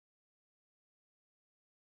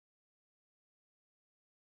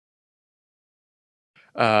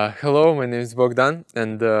Hello, my name is Bohdan,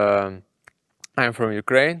 and I'm from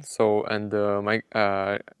Ukraine. My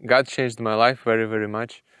God changed my life very, very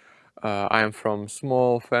much. I am from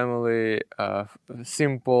small family,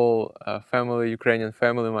 simple family, Ukrainian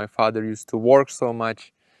family. My father used to work so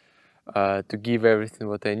much to give everything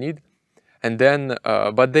what I need, and then,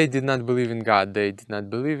 but they did not believe in God. They did not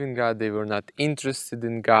believe in God. They were not interested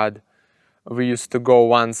in God. We used to go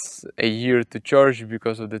once a year to church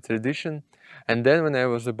because of the tradition. And then when I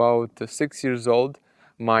was about 6 years old,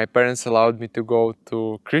 my parents allowed me to go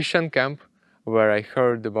to Christian camp where I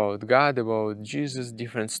heard about God, about Jesus,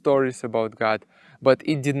 different stories about God, but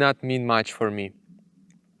it did not mean much for me.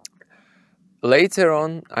 Later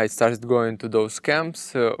on, I started going to those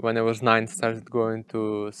camps. When I was 9, started going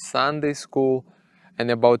to Sunday school.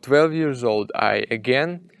 And about 12 years old, I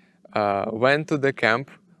again went to the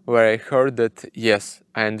camp where I heard that, yes,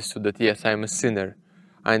 I understood that, yes, I'm a sinner.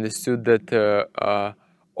 I understood that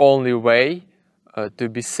only way to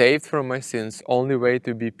be saved from my sins, only way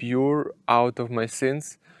to be pure out of my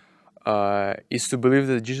sins is to believe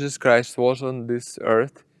that Jesus Christ was on this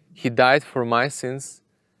earth. He died for my sins.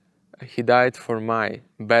 He died for my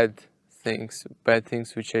bad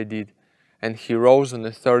things which I did, and he rose on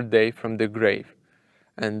the third day from the grave.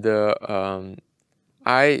 And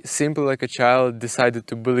I, simply like a child, decided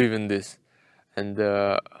to believe in this. And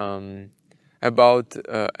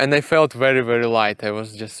and I felt very, very light. I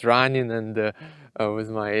was just running and with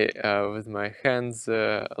my hands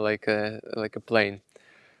like a plane.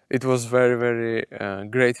 It was very, very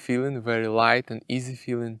great feeling, very light and easy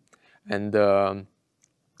feeling. And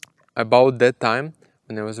about that time,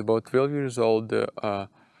 when I was about 12 years old,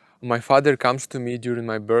 my father comes to me during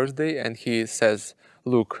my birthday and he says,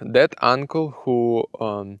 "Look, that uncle who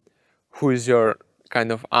is your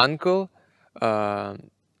kind of uncle, uh,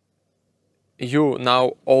 you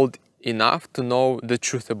now old enough to know the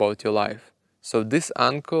truth about your life. So this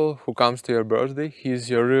uncle who comes to your birthday, he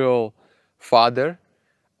is your real father,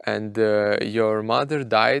 and your mother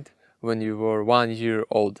died when you were 1 year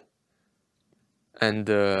old." And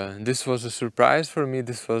this was a surprise for me.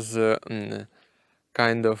 This was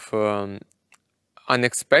kind of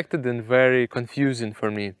unexpected and very confusing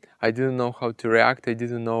for me. I didn't know how to react. I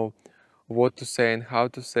didn't know what to say and how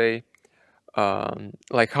to say,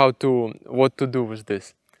 what to do with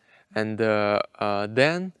this. And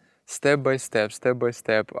then step by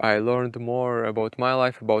step, I learned more about my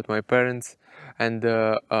life, about my parents, and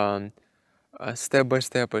step by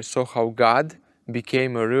step, I saw how God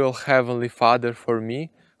became a real heavenly Father for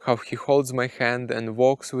me, how He holds my hand and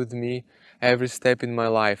walks with me every step in my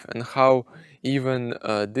life, and how even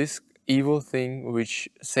this evil thing which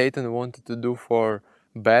Satan wanted to do for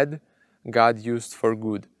bad, God used for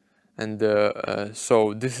good. And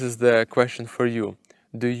so this is the question for you.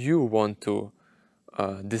 Do you want to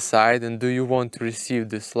decide, and do you want to receive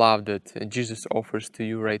this love that Jesus offers to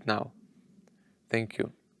you right now? Thank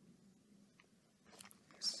you.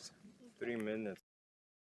 3 minutes.